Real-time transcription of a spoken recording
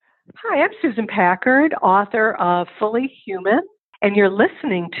Hi, I'm Susan Packard, author of Fully Human, and you're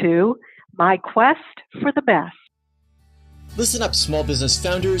listening to My Quest for the Best. Listen up, small business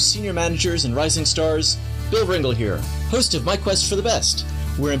founders, senior managers, and rising stars. Bill Ringle here, host of My Quest for the Best,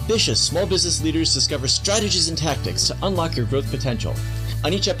 where ambitious small business leaders discover strategies and tactics to unlock your growth potential.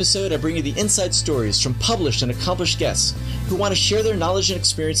 On each episode, I bring you the inside stories from published and accomplished guests who want to share their knowledge and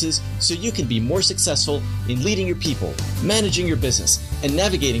experiences so you can be more successful in leading your people, managing your business, and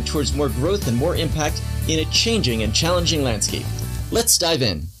navigating towards more growth and more impact in a changing and challenging landscape. Let's dive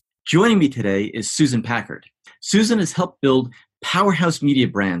in. Joining me today is Susan Packard. Susan has helped build powerhouse media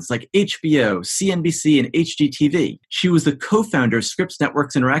brands like HBO, CNBC, and HGTV. She was the co-founder of Scripps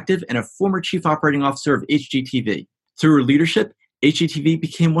Networks Interactive and a former chief operating officer of HGTV. Through her leadership, HGTV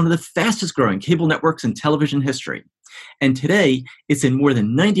became one of the fastest growing cable networks in television history. And today, it's in more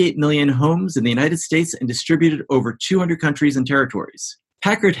than 98 million homes in the United States and distributed over 200 countries and territories.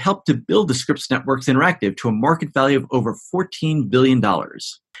 Packard helped to build the Scripps Networks Interactive to a market value of over $14 billion.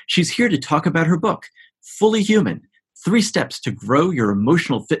 She's here to talk about her book, Fully Human: 3 Steps to Grow Your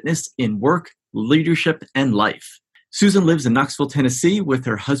Emotional Fitness in Work, Leadership, and Life. Susan lives in Knoxville, Tennessee with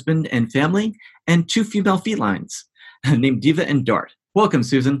her husband and family and 2 female felines named Diva and Dart. Welcome,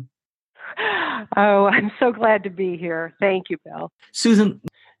 Susan. Oh, I'm so glad to be here. Thank you, Bill. Susan,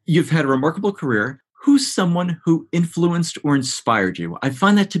 you've had a remarkable career. Who's someone who influenced or inspired you? I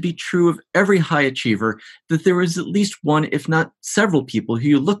find that to be true of every high achiever, that there is at least one, if not several people who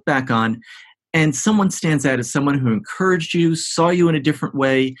you look back on and someone stands out as someone who encouraged you, saw you in a different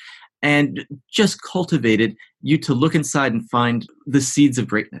way, and just cultivated you to look inside and find the seeds of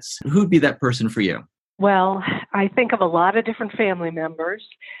greatness. Who'd be that person for you? Well, I think of a lot of different family members,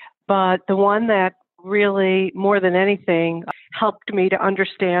 but the one that really, more than anything, helped me to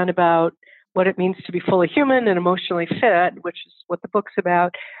understand about what it means to be fully human and emotionally fit, which is what the book's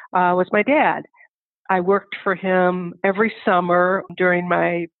about, was my dad. I worked for him every summer during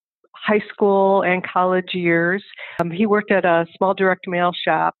my high school and college years. He worked at a small direct mail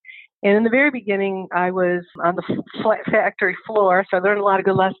shop. And in the very beginning, I was on the factory floor, so I learned a lot of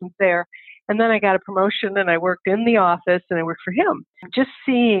good lessons there. And then I got a promotion and I worked in the office and I worked for him. Just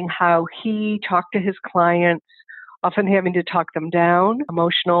seeing how he talked to his clients, often having to talk them down,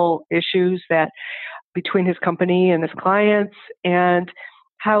 emotional issues that between his company and his clients, and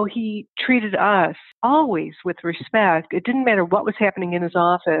how he treated us always with respect. It didn't matter what was happening in his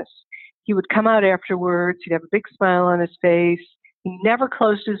office. He would come out afterwards. He'd have a big smile on his face. He never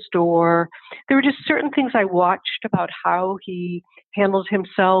closed his door. There were just certain things I watched about how he handled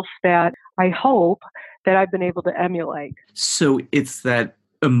himself that I hope that I've been able to emulate. So it's that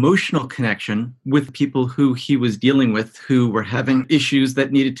emotional connection with people who he was dealing with, who were having issues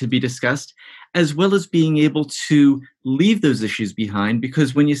that needed to be discussed, as well as being able to leave those issues behind.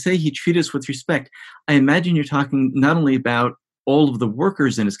 Because when you say he treated us with respect, I imagine you're talking not only about all of the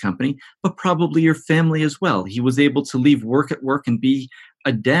workers in his company, but probably your family as well. He was able to leave work at work and be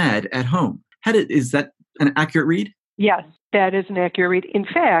a dad at home. Is that an accurate read? Yes, that is an accurate read. In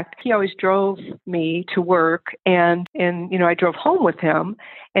fact, he always drove me to work and I drove home with him.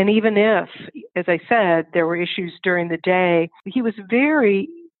 And even if, as I said, there were issues during the day, he was very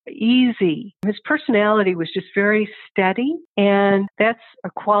easy. His personality was just very steady, and that's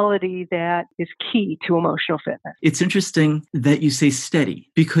a quality that is key to emotional fitness. It's interesting that you say steady,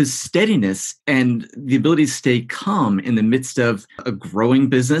 because steadiness and the ability to stay calm in the midst of a growing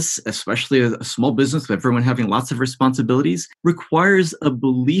business, especially a small business with everyone having lots of responsibilities, requires a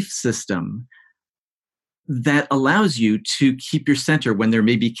belief system that allows you to keep your center when there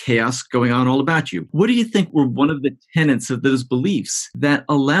may be chaos going on all about you. What do you think were one of the tenets of those beliefs that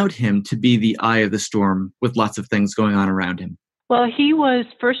allowed him to be the eye of the storm with lots of things going on around him? Well, he was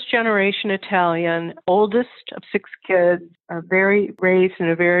first generation Italian, oldest of 6 kids, raised in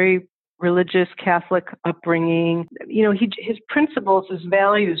a very religious Catholic upbringing. His principles, his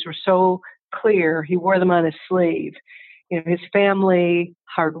values were so clear. He wore them on his sleeve. His family,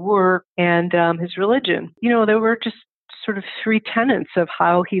 hard work, and his religion. There were just sort of 3 tenets of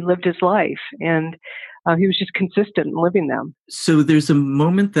how he lived his life, and he was just consistent in living them. So there's a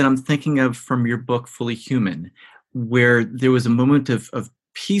moment that I'm thinking of from your book, Fully Human, where there was a moment of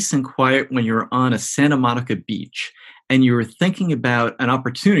peace and quiet when you were on a Santa Monica beach, and you were thinking about an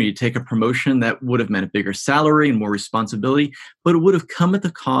opportunity to take a promotion that would have meant a bigger salary and more responsibility, but it would have come at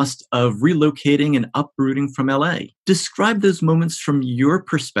the cost of relocating and uprooting from LA. Describe those moments from your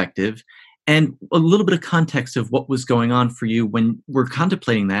perspective and a little bit of context of what was going on for you when we're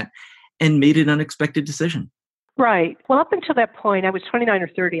contemplating that and made an unexpected decision. Right. Well, up until that point, I was 29 or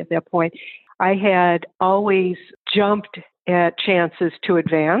 30 at that point. I had always jumped at chances to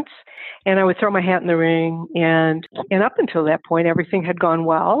advance. And I would throw my hat in the ring. And up until that point, everything had gone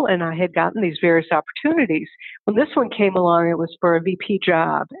well, and I had gotten these various opportunities. When this one came along, it was for a VP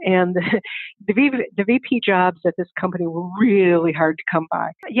job. And the VP jobs at this company were really hard to come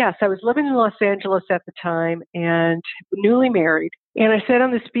by. Yes, I was living in Los Angeles at the time and newly married. And I sat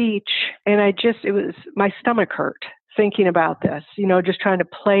on this beach, and my stomach hurt thinking about this, just trying to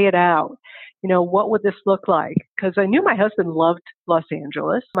play it out. What would this look like? Because I knew my husband loved Los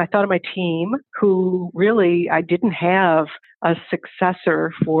Angeles. I thought of my team, who really, I didn't have a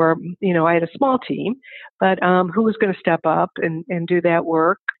successor for, I had a small team, but who was going to step up and do that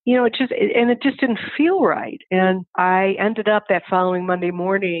work. It just didn't feel right. And I ended up that following Monday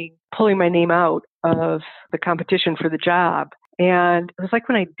morning pulling my name out of the competition for the job. And it was like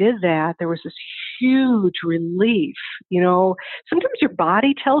when I did that, there was this huge relief. Sometimes your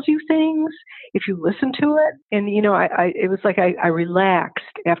body tells you things if you listen to it. And, it was like I relaxed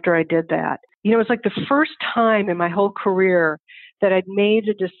after I did that. It was like the first time in my whole career that I'd made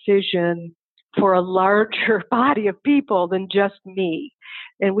a decision for a larger body of people than just me.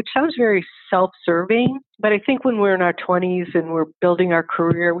 And which sounds very self-serving, but I think when we're in our 20s and we're building our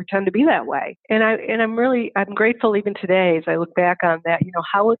career, we tend to be that way. And I'm grateful even today as I look back on that.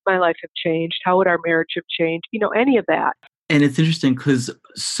 How would my life have changed? How would our marriage have changed? Any of that. And it's interesting because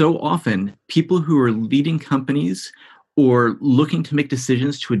so often people who are leading companies or looking to make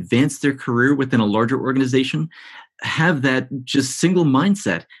decisions to advance their career within a larger organization have that just single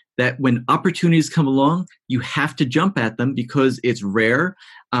mindset that when opportunities come along, you have to jump at them because it's rare.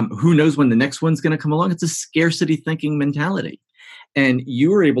 Who knows when the next one's going to come along? It's a scarcity thinking mentality. And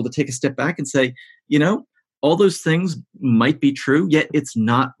you were able to take a step back and say, all those things might be true, yet it's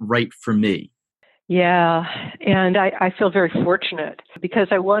not right for me. Yeah, and I feel very fortunate because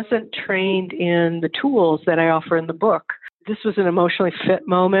I wasn't trained in the tools that I offer in the book. This was an emotionally fit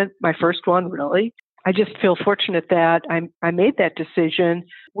moment, my first one, really. I just feel fortunate that I made that decision.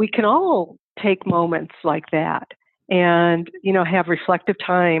 We can all take moments like that and, have reflective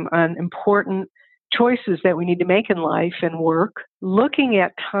time on important choices that we need to make in life and work. Looking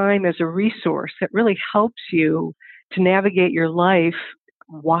at time as a resource that really helps you to navigate your life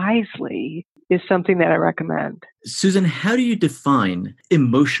wisely is something that I recommend. Susan, how do you define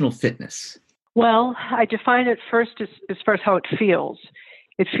emotional fitness? Well, I define it first as far as how it feels.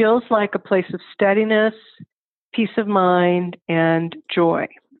 It feels like a place of steadiness, peace of mind, and joy.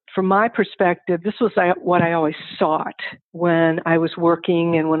 From my perspective, this was what I always sought when I was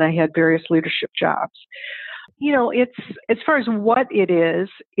working and when I had various leadership jobs. It's as far as what it is,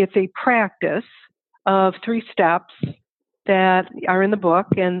 it's a practice of 3 steps that are in the book.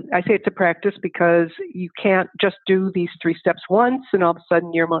 And I say it's a practice because you can't just do these 3 steps once and all of a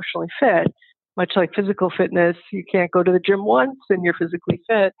sudden you're emotionally fit. Much like physical fitness, you can't go to the gym once and you're physically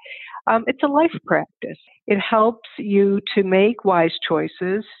fit. It's a life practice. It helps you to make wise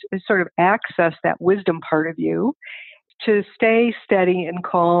choices, and sort of access that wisdom part of you, to stay steady and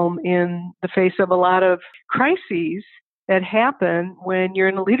calm in the face of a lot of crises that happen when you're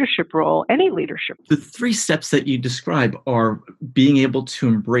in a leadership role, any leadership. The 3 steps that you describe are being able to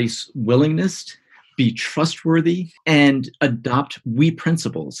embrace willingness, be trustworthy, and adopt we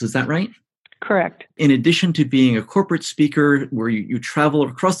principles. Is that right? Correct. In addition to being a corporate speaker where you travel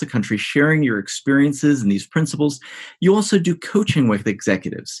across the country sharing your experiences and these principles, you also do coaching with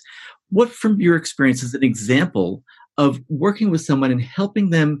executives. What from your experience is an example of working with someone and helping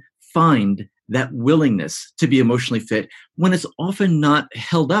them find that willingness to be emotionally fit when it's often not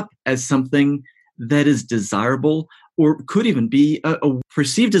held up as something that is desirable or could even be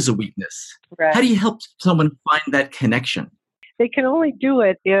perceived as a weakness? Right. How do you help someone find that connection? They can only do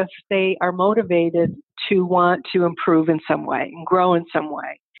it if they are motivated to want to improve in some way and grow in some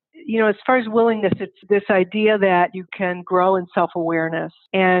way. As far as willingness, it's this idea that you can grow in self-awareness.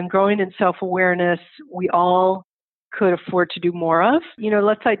 And growing in self-awareness, we all could afford to do more of.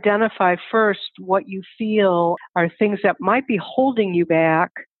 Let's identify first what you feel are things that might be holding you back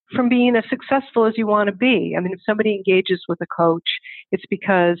from being as successful as you want to be. I mean, if somebody engages with a coach, it's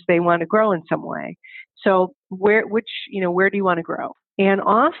because they want to grow in some way. So where do you want to grow? And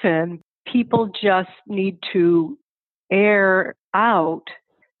often people just need to air out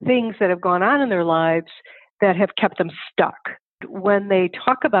things that have gone on in their lives that have kept them stuck. When they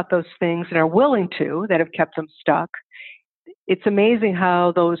talk about those things and are willing to, that have kept them stuck, it's amazing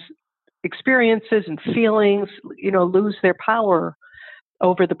how those experiences and feelings, lose their power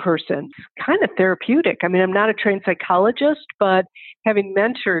over the person. It's kind of therapeutic. I mean, I'm not a trained psychologist, but having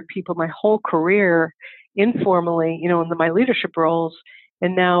mentored people my whole career informally, in my leadership roles,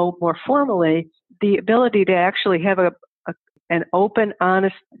 and now more formally, the ability to actually have a an open,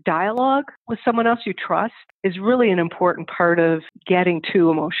 honest dialogue with someone else you trust is really an important part of getting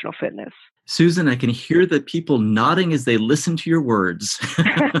to emotional fitness. Susan, I can hear the people nodding as they listen to your words.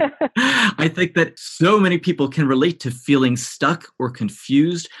 I think that so many people can relate to feeling stuck or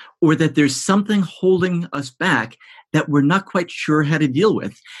confused, or that there's something holding us back that we're not quite sure how to deal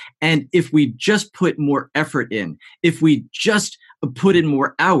with. And if we just put more effort in, if we just put in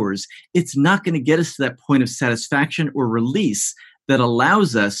more hours, it's not going to get us to that point of satisfaction or release that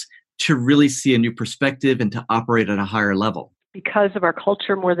allows us to really see a new perspective and to operate at a higher level. Because of our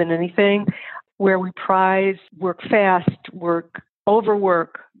culture more than anything, where we prize work fast,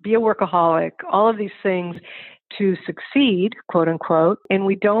 overwork, be a workaholic, all of these things to succeed, quote unquote, and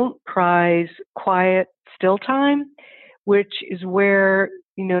we don't prize quiet, still time, which is where,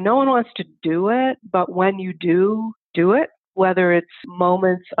 no one wants to do it, but when you do it, whether it's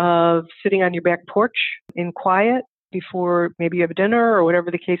moments of sitting on your back porch in quiet before maybe you have dinner or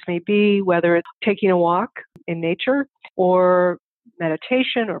whatever the case may be, whether it's taking a walk in nature or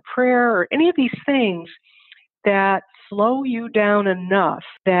meditation or prayer or any of these things that slow you down enough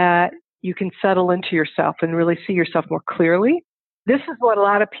that you can settle into yourself and really see yourself more clearly. This is what a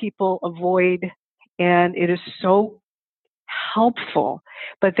lot of people avoid, and it is so helpful,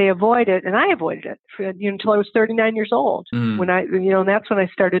 but they avoid it, and I avoided it until I was 39 years old. When and that's when I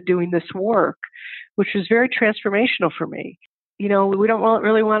started doing this work, which was very transformational for me. We don't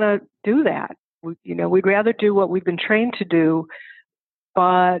really want to do that. We'd rather do what we've been trained to do,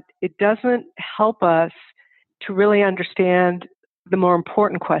 but it doesn't help us to really understand the more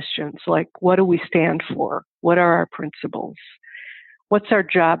important questions, like what do we stand for? What are our principles? What's our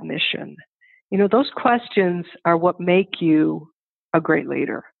job mission? Those questions are what make you a great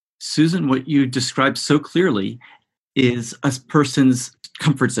leader. Susan, what you described so clearly is a person's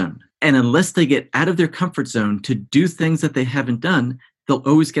comfort zone. And unless they get out of their comfort zone to do things that they haven't done, they'll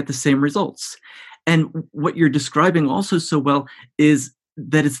always get the same results. And what you're describing also so well is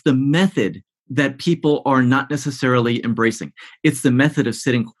that it's the method that people are not necessarily embracing. It's the method of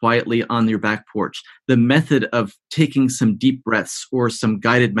sitting quietly on your back porch, the method of taking some deep breaths or some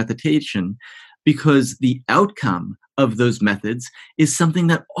guided meditation, because the outcome of those methods is something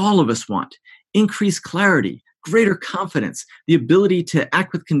that all of us want: increased clarity, greater confidence, the ability to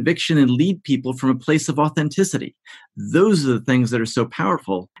act with conviction and lead people from a place of authenticity. Those are the things that are so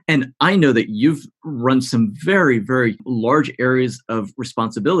powerful. And I know that you've run some very, very large areas of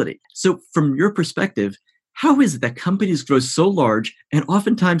responsibility. So from your perspective, how is it that companies grow so large and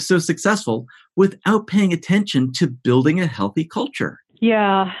oftentimes so successful without paying attention to building a healthy culture?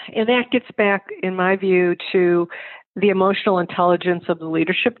 Yeah, and that gets back, in my view, to the emotional intelligence of the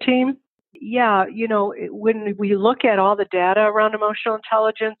leadership team. Yeah, when we look at all the data around emotional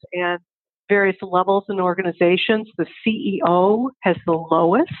intelligence and various levels in organizations, the CEO has the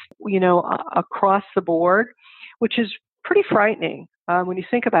lowest, across the board, which is pretty frightening when you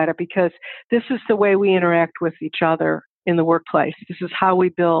think about it, because this is the way we interact with each other in the workplace. This is how we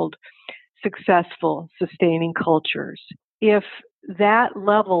build successful, sustaining cultures. If that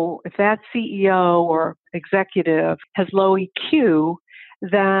CEO or executive has low EQ,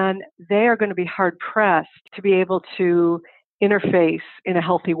 then they are going to be hard-pressed to be able to interface in a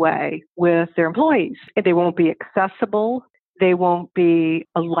healthy way with their employees. And they won't be accessible. They won't be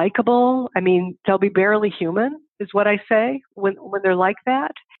likable. They'll be barely human, is what I say, when they're like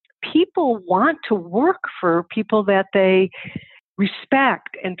that. People want to work for people that they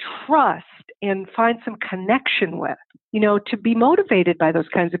respect and trust and find some connection with, to be motivated by those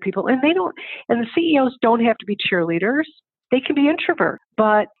kinds of people. And the CEOs don't have to be cheerleaders. They can be introverts,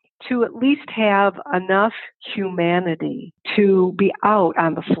 but to at least have enough humanity to be out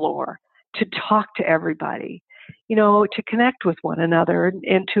on the floor, to talk to everybody, to connect with one another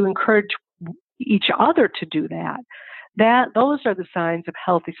and to encourage each other to do that. Those are the signs of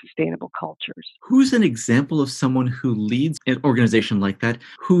healthy, sustainable cultures. Who's an example of someone who leads an organization like that,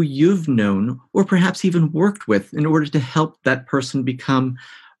 who you've known or perhaps even worked with in order to help that person become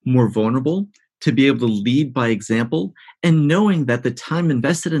more vulnerable, to be able to lead by example, and knowing that the time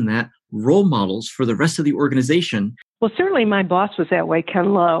invested in that role models for the rest of the organization? Well, certainly my boss was that way,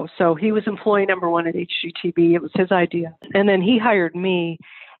 Ken Lowe. So he was employee number one at HGTV. It was his idea. And then he hired me,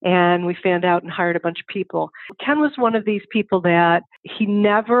 and we fanned out and hired a bunch of people. Ken was one of these people that he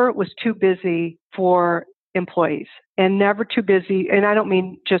never was too busy for employees, and never too busy. And I don't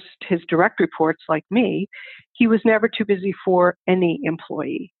mean just his direct reports like me. He was never too busy for any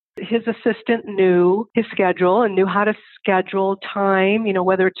employee. His assistant knew his schedule and knew how to schedule time,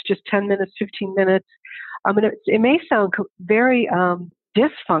 whether it's just 10 minutes, 15 minutes. It may sound very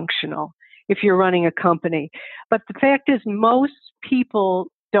dysfunctional if you're running a company. But the fact is, most people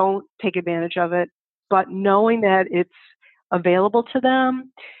don't take advantage of it, but knowing that it's available to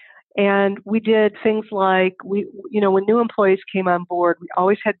them. And we did things like when new employees came on board, we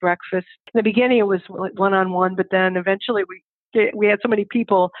always had breakfast. In the beginning, it was one-on-one, but then eventually we had so many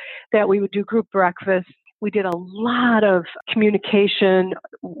people that we would do group breakfast. We did a lot of communication,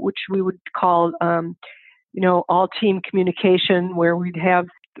 which we would call, all team communication, where we'd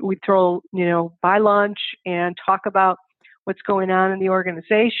throw, by lunch and talk about what's going on in the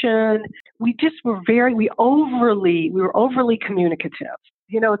organization. We just were we were overly communicative.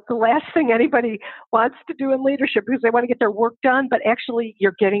 It's the last thing anybody wants to do in leadership because they want to get their work done, but actually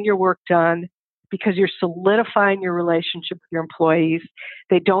you're getting your work done because you're solidifying your relationship with your employees.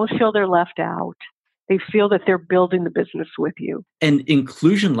 They don't feel they're left out. They feel that they're building the business with you. And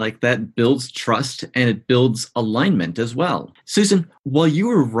inclusion like that builds trust and it builds alignment as well. Susan, while you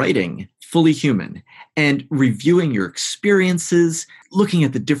were writing Fully Human and reviewing your experiences, looking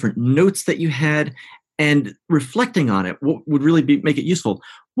at the different notes that you had, and reflecting on it, what would really make it useful?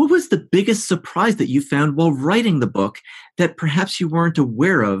 What was the biggest surprise that you found while writing the book that perhaps you weren't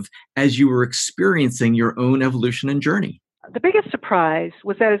aware of as you were experiencing your own evolution and journey? The biggest surprise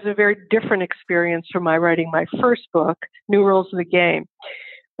was that it's a very different experience from my writing my first book, New Rules of the Game,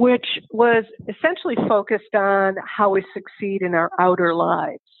 which was essentially focused on how we succeed in our outer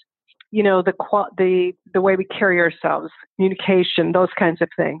lives. The way we carry ourselves, communication, those kinds of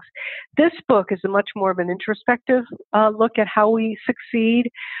things. This book is a much more of an introspective look at how we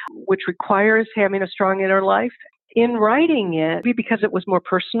succeed, which requires having a strong inner life. In writing it, because it was more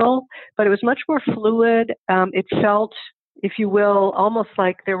personal, but it was much more fluid. It felt, if you will, almost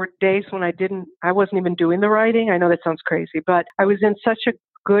like there were days when I wasn't even doing the writing. I know that sounds crazy, but I was in such a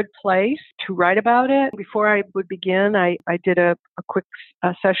good place to write about it. Before I would begin, I did a quick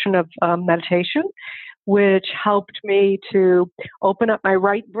session of meditation, which helped me to open up my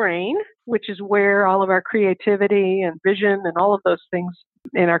right brain, which is where all of our creativity and vision and all of those things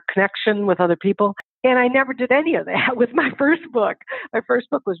in our connection with other people. And I never did any of that with my first book. My first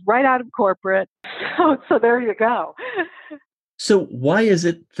book was right out of corporate. So there you go. So why is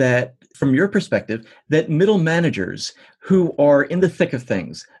it that, from your perspective, that middle managers who are in the thick of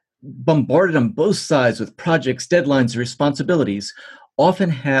things, bombarded on both sides with projects, deadlines, and responsibilities, often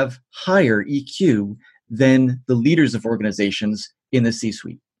have higher EQ than the leaders of organizations in the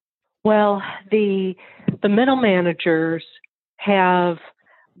C-suite? Well, the middle managers have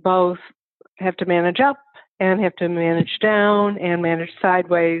to manage up and have to manage down and manage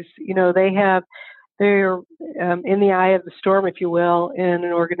sideways. They're in the eye of the storm, if you will, in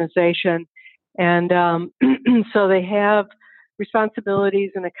an organization. And so they have responsibilities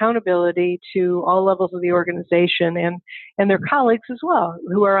and accountability to all levels of the organization and their colleagues as well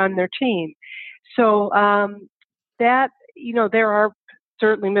who are on their team. So there are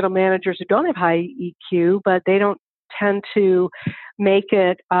certainly middle managers who don't have high EQ, but they don't tend to make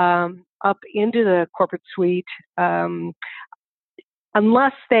it up into the corporate suite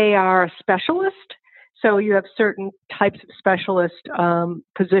unless they are a specialist. So you have certain types of specialist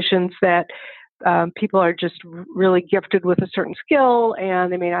positions that people are just really gifted with a certain skill,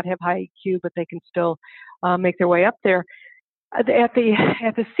 and they may not have high EQ, but they can still make their way up there. At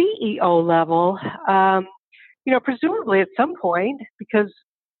the CEO level, presumably at some point, because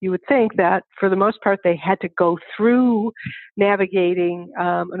you would think that for the most part they had to go through navigating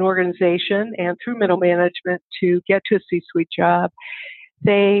an organization and through middle management to get to a C-suite job.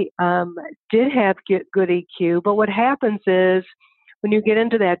 They did have good EQ, but what happens is when you get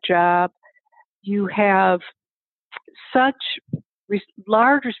into that job, you have such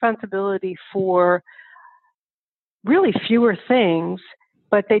large responsibility for really fewer things,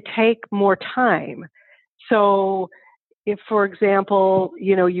 but they take more time. So if, for example,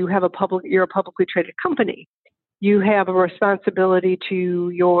 you're a publicly traded company, you have a responsibility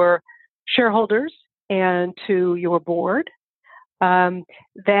to your shareholders and to your board.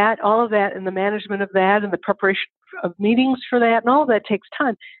 All of that and the management of that and the preparation of meetings for that and all of that takes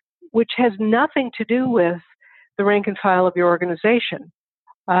time, which has nothing to do with the rank and file of your organization.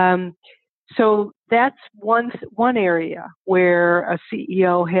 So that's one area where a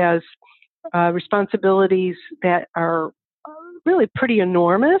CEO has responsibilities that are really pretty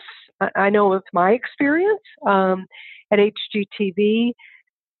enormous. I know with my experience at HGTV,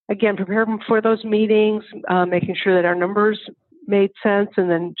 again, preparing for those meetings, making sure that our numbers made sense, and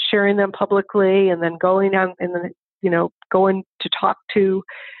then sharing them publicly, and then going out and then going to talk to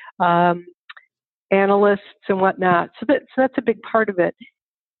analysts and whatnot. So that's a big part of it.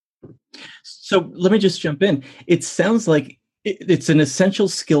 So let me just jump in. It sounds like It's an essential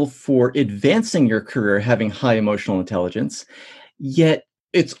skill for advancing your career, having high emotional intelligence. Yet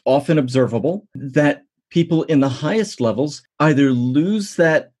it's often observable that people in the highest levels either lose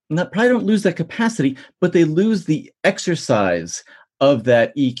that, not probably don't lose that capacity, but they lose the exercise of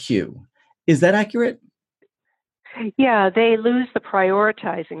that EQ. Is that accurate? Yeah, they lose the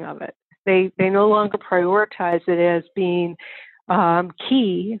prioritizing of it. They no longer prioritize it as being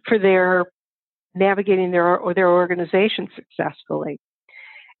key for their navigating their organization successfully.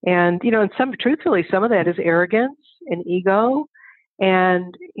 And and truthfully, some of that is arrogance and ego.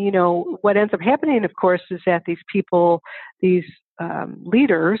 And what ends up happening, of course, is that these people, these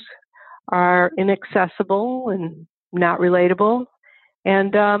leaders, are inaccessible and not relatable.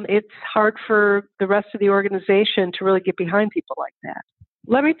 And it's hard for the rest of the organization to really get behind people like that.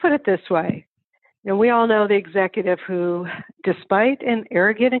 Let me put it this way. We all know the executive who, despite an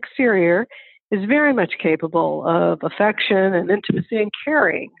arrogant exterior, is very much capable of affection and intimacy and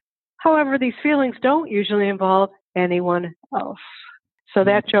caring. However, these feelings don't usually involve anyone else. So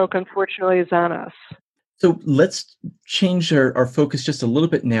that joke, unfortunately, is on us. So let's change our focus just a little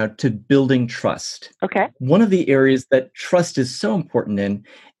bit now to building trust. Okay. One of the areas that trust is so important in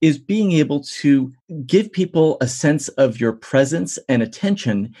is being able to give people a sense of your presence and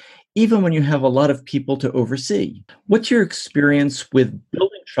attention, even when you have a lot of people to oversee. What's your experience with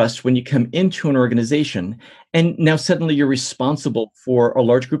building trust when you come into an organization and now suddenly you're responsible for a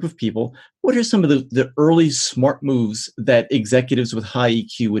large group of people? What are some of the early smart moves that executives with high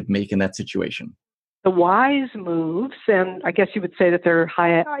EQ would make in that situation? The wise moves, and I guess you would say that they're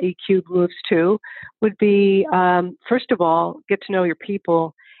high EQ moves too, would be first of all, get to know your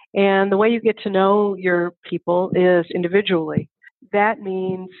people. And the way you get to know your people is individually. That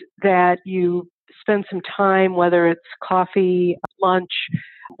means that you spend some time, whether it's coffee, lunch,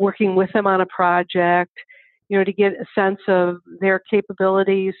 working with them on a project, to get a sense of their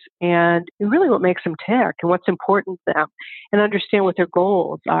capabilities and really what makes them tick and what's important to them and understand what their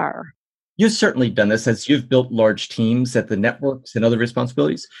goals are. You've certainly done this as you've built large teams at the networks and other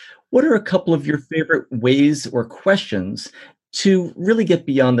responsibilities. What are a couple of your favorite ways or questions to really get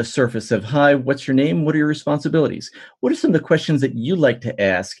beyond the surface of, hi, what's your name? What are your responsibilities? What are some of the questions that you like to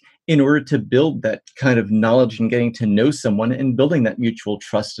ask in order to build that kind of knowledge and getting to know someone and building that mutual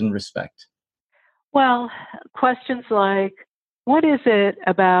trust and respect? Well, questions like, what is it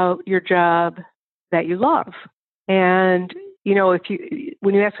about your job that you love? And,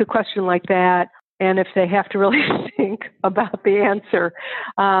 when you ask a question like that, and if they have to really think about the answer,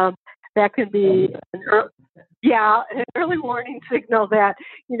 that can be an early warning signal that,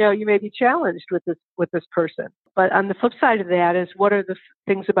 you may be challenged with this person. But on the flip side of that is, what are the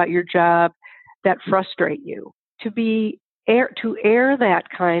things about your job that frustrate you? To air that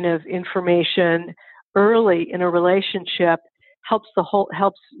kind of information early in a relationship helps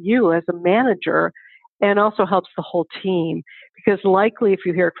you as a manager and also helps the whole team, because likely if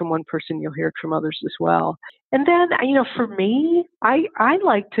you hear it from one person, you'll hear it from others as well. And then, for me, I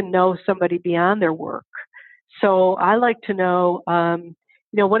like to know somebody beyond their work. So I like to know,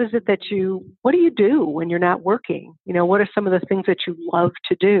 what is it what do you do when you're not working? What are some of the things that you love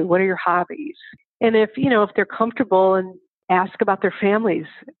to do? What are your hobbies? And if they're comfortable, and ask about their families,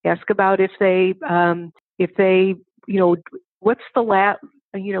 ask about if they, what's the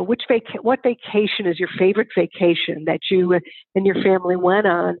what vacation is your favorite vacation that you and your family went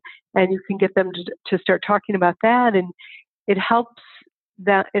on, and you can get them to start talking about that, and it helped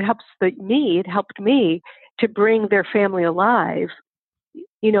me to bring their family alive,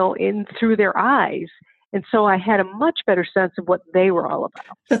 in through their eyes. And so I had a much better sense of what they were all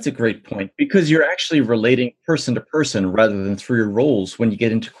about. That's a great point because you're actually relating person to person rather than through your roles when you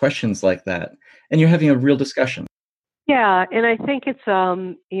get into questions like that, and you're having a real discussion. Yeah, and I think it's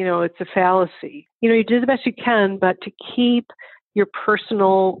it's a fallacy. You do the best you can, but to keep your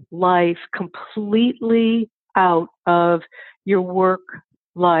personal life completely out of your work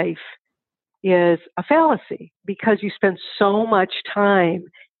life is a fallacy, because you spend so much time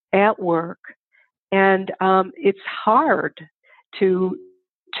at work, and it's hard to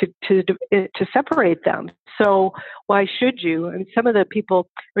separate them. So why should you? And some of the people,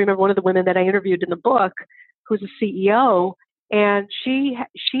 I remember one of the women that I interviewed in the book, who's a CEO, and she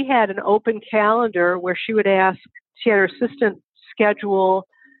had an open calendar where she had her assistant schedule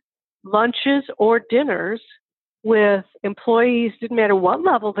lunches or dinners with employees, didn't matter what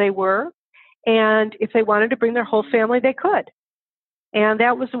level they were, and if they wanted to bring their whole family, they could. And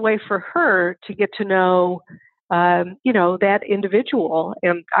that was a way for her to get to know, that individual.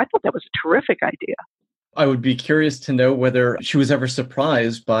 And I thought that was a terrific idea. I would be curious to know whether she was ever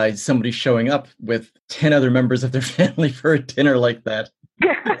surprised by somebody showing up with 10 other members of their family for a dinner like that.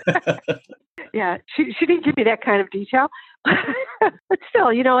 Yeah, she didn't give me that kind of detail. But still,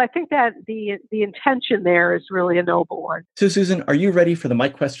 I think that the intention there is really a noble one. So, Susan, are you ready for the My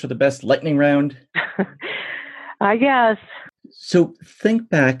Quest for the Best lightning round? I guess. So think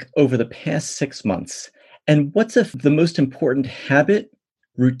back over the past 6 months, and what's the most important habit,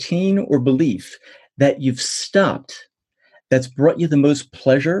 routine, or belief that you've stopped that's brought you the most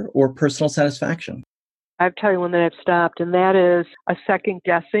pleasure or personal satisfaction? I'll tell you one that I've stopped, and that is a second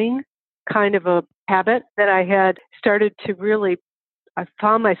guessing kind of a habit that I had started to really, I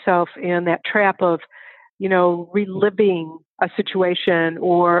found myself in that trap of, reliving a situation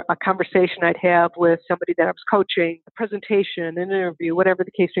or a conversation I'd have with somebody that I was coaching, a presentation, an interview, whatever the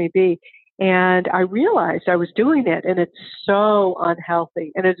case may be. And I realized I was doing it, and it's so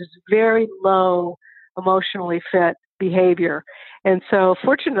unhealthy, and it is very low emotionally fit behavior. And so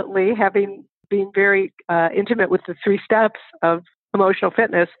fortunately, having been very intimate with the 3 steps of emotional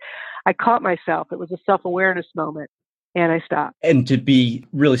fitness, I caught myself. It was a self-awareness moment, and I stopped. And to be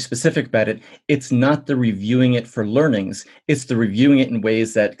really specific about it, it's not the reviewing it for learnings. It's the reviewing it in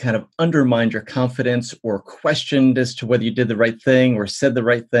ways that kind of undermined your confidence or questioned as to whether you did the right thing or said the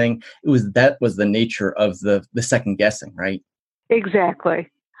right thing. That was the nature of the second guessing, right? Exactly.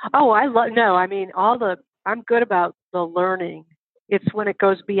 Oh, I'm good about the learning. It's when it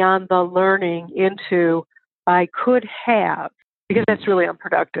goes beyond the learning into I could have, because that's really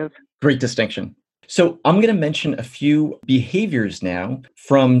unproductive. Great distinction. So I'm going to mention a few behaviors now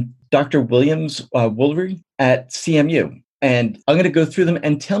from Dr. Williams Woolery at CMU. And I'm going to go through them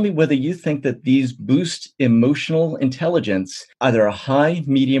and tell me whether you think that these boost emotional intelligence, either a high,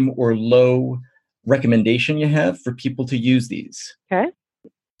 medium, or low recommendation you have for people to use these. Okay.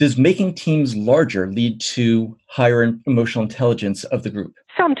 Does making teams larger lead to higher emotional intelligence of the group?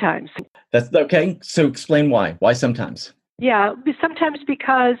 Sometimes. That's okay. So explain why. Why sometimes? Yeah, sometimes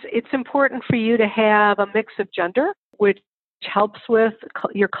because it's important for you to have a mix of gender, which helps with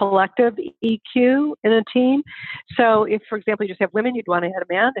your collective EQ in a team. So if, for example, you just have women, you'd want to add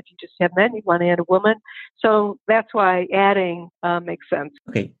a man. If you just have men, you'd want to add a woman. So that's why adding makes sense.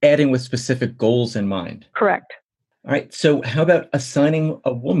 Okay, adding with specific goals in mind. Correct. All right, so how about assigning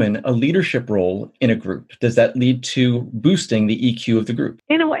a woman a leadership role in a group? Does that lead to boosting the EQ of the group?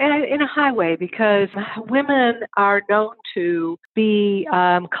 In a high way, because women are known to be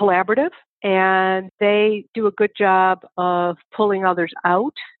collaborative, and they do a good job of pulling others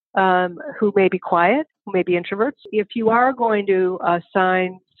out who may be quiet, who may be introverts. If you are going to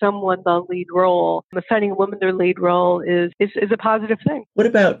assign someone the lead role, assigning a woman their lead role is a positive thing. What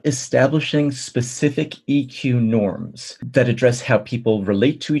about establishing specific EQ norms that address how people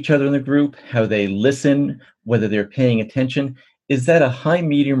relate to each other in the group, how they listen, whether they're paying attention? Is that a high,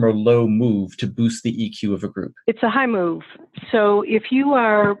 medium, or low move to boost the EQ of a group? It's a high move. So if you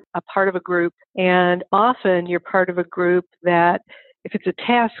are a part of a group, and often you're part of a group that, if it's a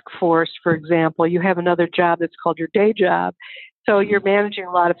task force, for example, you have another job that's called your day job. So you're managing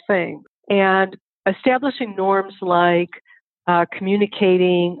a lot of things. And establishing norms like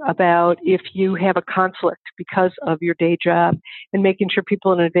communicating about if you have a conflict because of your day job, and making sure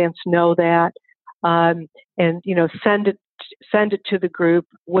people in advance know that, and send it to the group,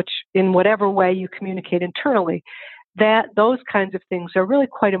 which in whatever way you communicate internally, that those kinds of things are really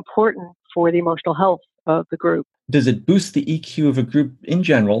quite important for the emotional health of the group. Does it boost the EQ of a group in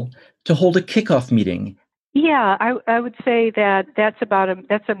general to hold a kickoff meeting? Yeah, I would say that that's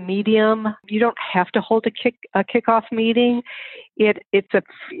a medium. You don't have to hold a kickoff meeting. It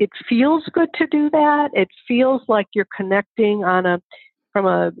feels good to do that. It feels like you're connecting from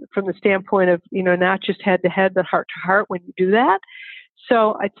the standpoint of, not just head to head, but heart to heart when you do that.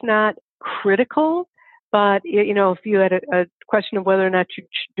 So it's not critical, but if you had a question of whether or not you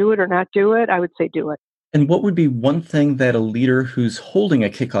should do it or not do it, I would say do it. And what would be one thing that a leader who's holding a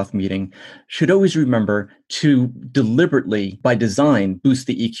kickoff meeting should always remember to deliberately, by design, boost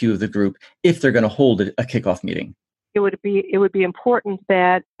the EQ of the group if they're going to hold a kickoff meeting? It would be important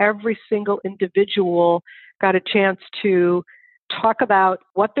that every single individual got a chance to talk about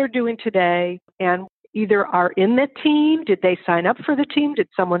what they're doing today, and either are in the team, did they sign up for the team, did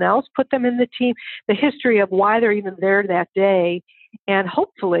someone else put them in the team, the history of why they're even there that day. And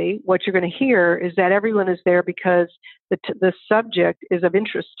hopefully what you're going to hear is that everyone is there because the subject is of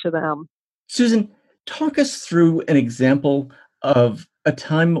interest to them. Susan, talk us through an example of a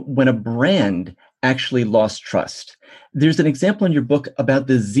time when a brand actually lost trust. There's an example in your book about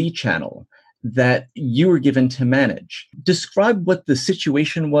the Z Channel. that you were given to manage. Describe what the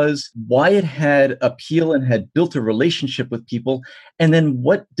situation was, why it had appeal and had built a relationship with people, and then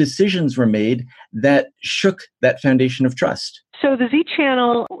what decisions were made that shook that foundation of trust. So the Z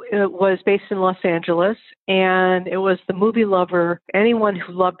Channel was based in Los Angeles, and it was the movie lover. Anyone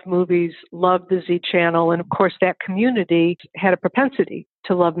who loved movies loved the Z Channel. And of course, that community had a propensity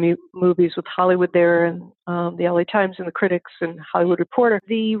to love movies, with Hollywood there, and the LA Times and the critics and Hollywood Reporter.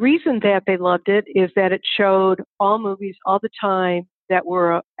 The reason that they loved it is that it showed all movies all the time that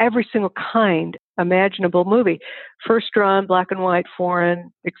were every single kind imaginable movie, first run, black and white,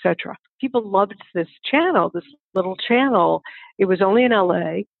 foreign, etc. People loved this channel, this little channel. It was only in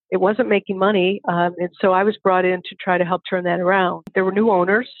LA. It wasn't making money, and so I was brought in to try to help turn that around. There were new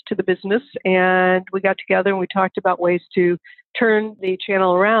owners to the business, and we got together and we talked about ways to turn the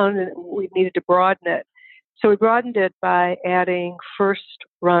channel around, and we needed to broaden it. So we broadened it by adding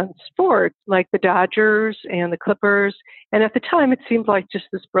first-run sports like the Dodgers and the Clippers. And at the time, it seemed like just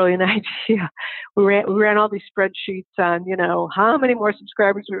this brilliant idea. We ran all these spreadsheets on, how many more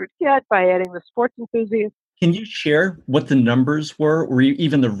subscribers we would get by adding the sports enthusiasts. Can you share what the numbers were, or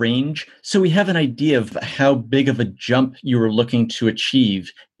even the range, so we have an idea of how big of a jump you were looking to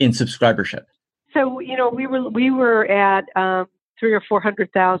achieve in subscribership? So, we were at 300,000 or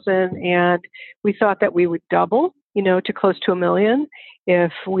 400,000, and we thought that we would double, to close to 1 million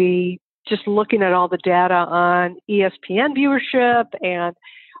if we just looking at all the data on ESPN viewership and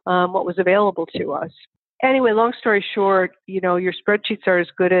what was available to us. Anyway, long story short, your spreadsheets are as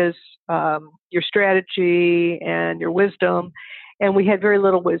good as your strategy and your wisdom, and we had very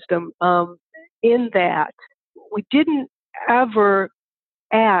little wisdom in that. We didn't ever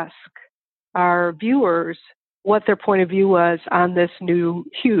ask our viewers what their point of view was on this new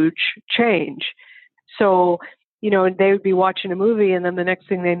huge change. So, they would be watching a movie, and then the next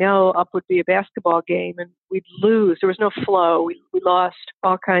thing they know, up would be a basketball game, and we'd lose. There was no flow. We lost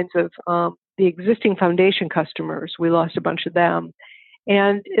all kinds of the existing foundation customers. We lost a bunch of them.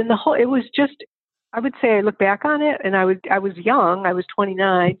 And in the whole, it was just, I would say, I look back on it, and I was young. I was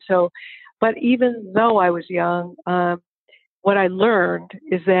 29. So, but even though I was young, what I learned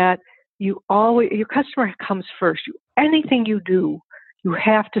is that your customer comes first. Anything you do, you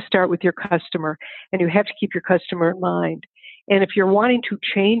have to start with your customer, and you have to keep your customer in mind. And if you're wanting to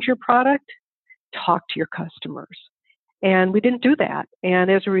change your product, talk to your customers. And we didn't do that.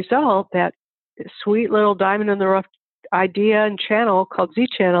 And as a result, that sweet little diamond in the rough idea and channel called Z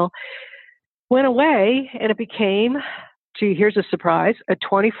Channel went away, and it became, here's a surprise, a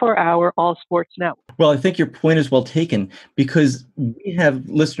 24-hour all sports network. Well, I think your point is well taken, because we have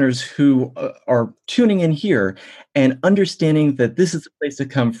listeners who are tuning in here and understanding that this is a place to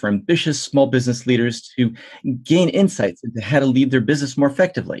come for ambitious small business leaders to gain insights into how to lead their business more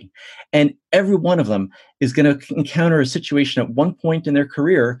effectively. And every one of them is going to encounter a situation at one point in their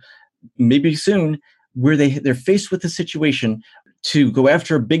career, maybe soon, where they're faced with a situation to go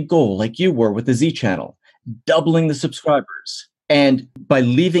after a big goal like you were with the Z Channel, doubling the subscribers. And by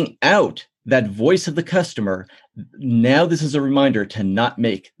leaving out that voice of the customer, now this is a reminder to not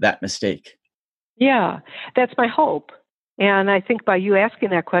make that mistake. Yeah, that's my hope. And I think by you asking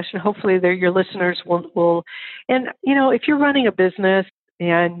that question, hopefully your listeners will, and if you're running a business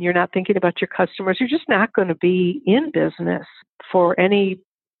and you're not thinking about your customers, you're just not going to be in business for any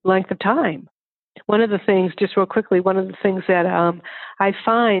length of time. One of the things, just real quickly, that I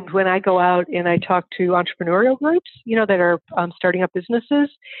find when I go out and I talk to entrepreneurial groups, that are starting up businesses,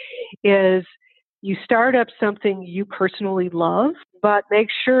 is you start up something you personally love, but make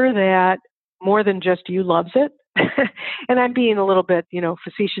sure that more than just you loves it. And I'm being a little bit,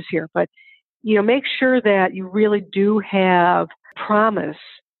 facetious here, but, make sure that you really do have promise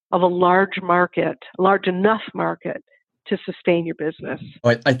of a large enough market to sustain your business.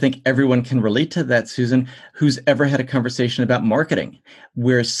 I think everyone can relate to that, Susan, who's ever had a conversation about marketing,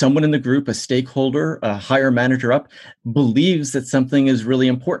 where someone in the group, a stakeholder, a higher manager up, believes that something is really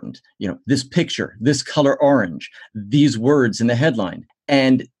important. This picture, this color orange, these words in the headline.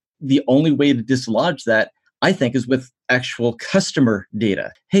 And the only way to dislodge that, I think, is with actual customer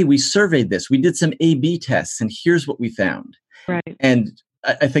data. Hey, we surveyed this. We did some A/B tests, and here's what we found. Right. And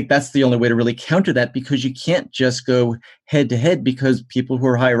I think that's the only way to really counter that, because you can't just go head to head, because people who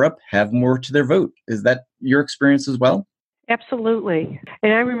are higher up have more to their vote. Is that your experience as well? Absolutely.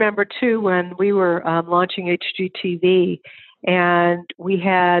 And I remember too, when we were launching HGTV, and we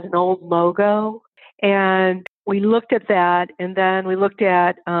had an old logo, and we looked at that, and then we looked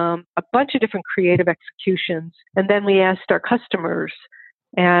at a bunch of different creative executions, and then we asked our customers,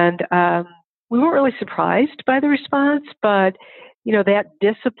 and we weren't really surprised by the response, but that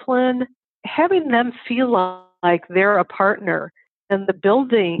discipline having them feel like they're a partner and the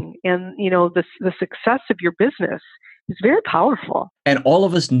building and, the success of your business is very powerful. And all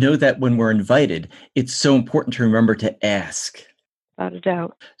of us know that when we're invited, it's so important to remember to ask. Without a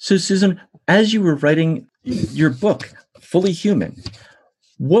doubt. So, Susan, as you were writing your book, Fully Human,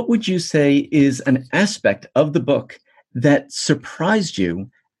 what would you say is an aspect of the book that surprised you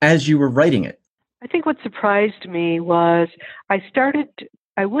as you were writing it? I think what surprised me was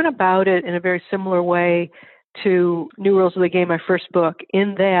I went about it in a very similar way to New Rules of the Game, my first book,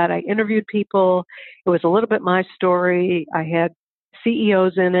 in that I interviewed people. It was a little bit my story. I had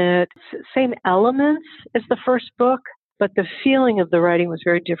CEOs in it, same elements as the first book, but the feeling of the writing was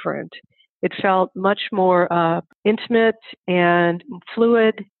very different. It felt much more intimate and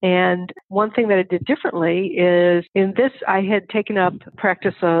fluid. And one thing that I did differently is in this, I had taken up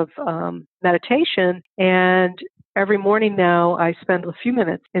practice of meditation, and every morning now I spend a few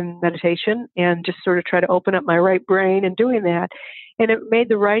minutes in meditation and just sort of try to open up my right brain in doing that. And it made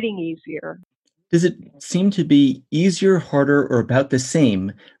the writing easier. Does it seem to be easier, harder, or about the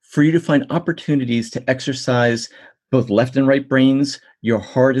same for you to find opportunities to exercise both left and right brains, your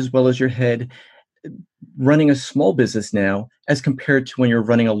heart as well as your head, running a small business now as compared to when you're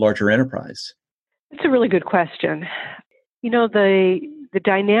running a larger enterprise? It's a really good question. The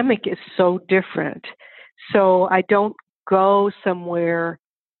dynamic is so different. So I don't go somewhere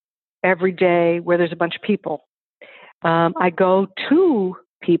every day where there's a bunch of people. I go to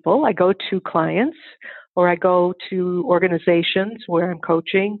people, I go to clients, or I go to organizations where I'm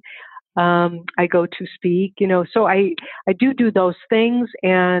coaching. I go to speak, so I do those things,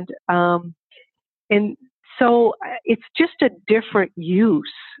 and so it's just a different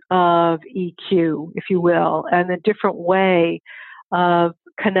use of EQ, if you will, and a different way of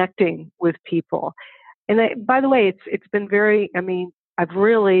connecting with people. And by the way, it's been I've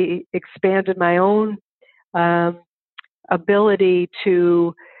really expanded my own ability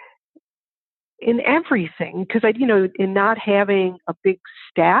to, in everything, because in not having a big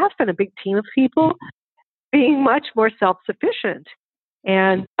staff and a big team of people, being much more self-sufficient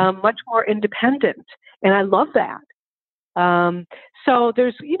and much more independent, and I love that. So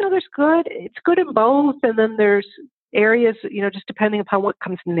there's it's good in both, and then there's areas, just depending upon what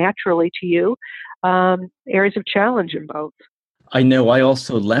comes naturally to you, areas of challenge in both. I know I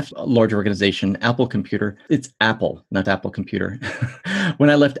also left a large organization, Apple Computer. It's Apple, not Apple Computer. When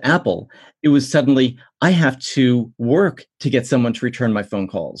I left Apple, it was suddenly, I have to work to get someone to return my phone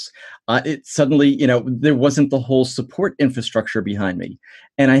calls. It suddenly, there wasn't the whole support infrastructure behind me.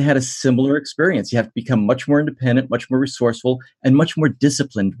 And I had a similar experience. You have to become much more independent, much more resourceful, and much more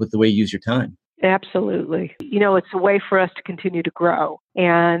disciplined with the way you use your time. Absolutely. It's a way for us to continue to grow.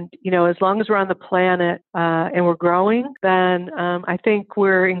 And, as long as we're on the planet and we're growing, then I think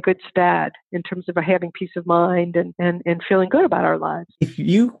we're in good stead in terms of having peace of mind and feeling good about our lives. If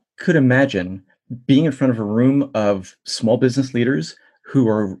you could imagine being in front of a room of small business leaders who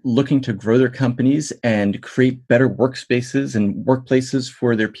are looking to grow their companies and create better workspaces and workplaces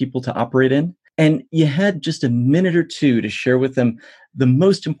for their people to operate in, and you had just a minute or two to share with them the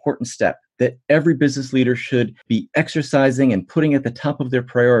most important step that every business leader should be exercising and putting at the top of their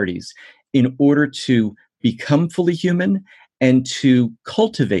priorities in order to become fully human and to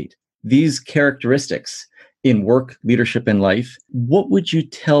cultivate these characteristics in work, leadership, and life, what would you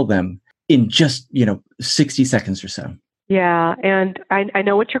tell them in just, 60 seconds or so? Yeah, and I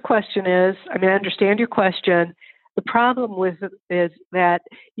know what your question is. I understand your question. The problem with it is that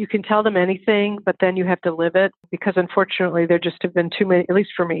you can tell them anything, but then you have to live it, because unfortunately there just have been too many, at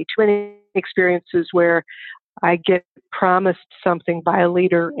least for me, too many experiences where I get promised something by a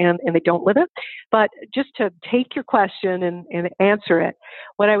leader and they don't live it. But just to take your question and answer it,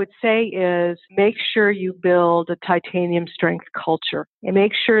 what I would say is make sure you build a titanium strength culture and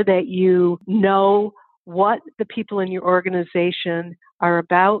make sure that you know what the people in your organization are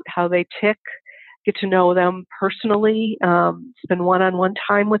about, how they tick. Get to know them personally, spend one-on-one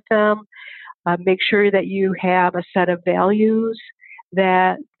time with them, make sure that you have a set of values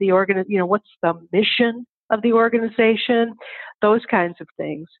that the what's the mission of the organization, those kinds of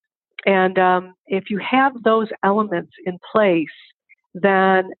things. And if you have those elements in place,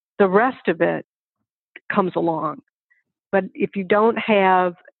 then the rest of it comes along. But if you don't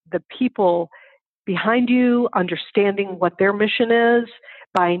have the people behind you understanding what their mission is,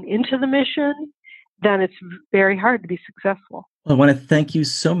 buying into the mission, then it's very hard to be successful. Well, I want to thank you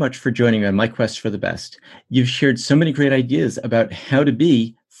so much for joining me on My Quest for the Best. You've shared so many great ideas about how to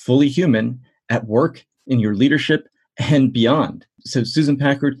be fully human at work, in your leadership, and beyond. So, Susan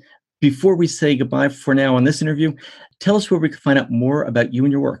Packard, before we say goodbye for now on this interview, tell us where we can find out more about you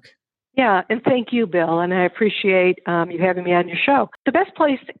and your work. Yeah, and thank you, Bill, and I appreciate you having me on your show. The best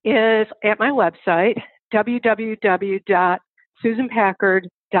place is at my website,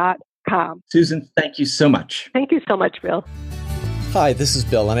 www.susanpackard.com. Susan, thank you so much. Thank you so much, Bill. Hi, this is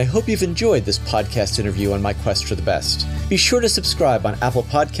Bill, and I hope you've enjoyed this podcast interview on my quest for the best. Be sure to subscribe on Apple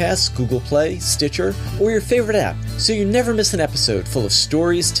Podcasts, Google Play, Stitcher, or your favorite app so you never miss an episode full of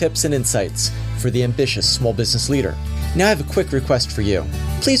stories, tips, and insights for the ambitious small business leader. Now I have a quick request for you.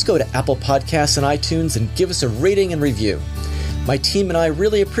 Please go to Apple Podcasts and iTunes and give us a rating and review. My team and I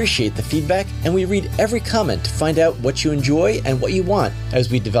really appreciate the feedback, and we read every comment to find out what you enjoy and what you want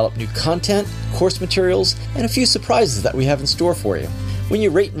as we develop new content, course materials, and a few surprises that we have in store for you. When you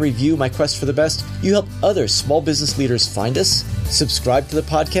rate and review My Quest for the Best, you help other small business leaders find us, subscribe to the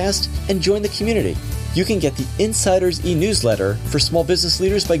podcast, and join the community. You can get the Insider's e-newsletter for small business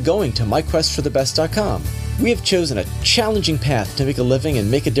leaders by going to myquestforthebest.com. We have chosen a challenging path to make a living and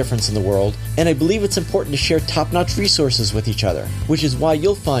make a difference in the world, and I believe it's important to share top-notch resources with each other, which is why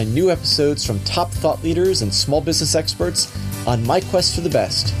you'll find new episodes from top thought leaders and small business experts on My Quest for the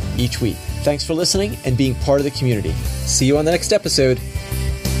Best each week. Thanks for listening and being part of the community. See you on the next episode.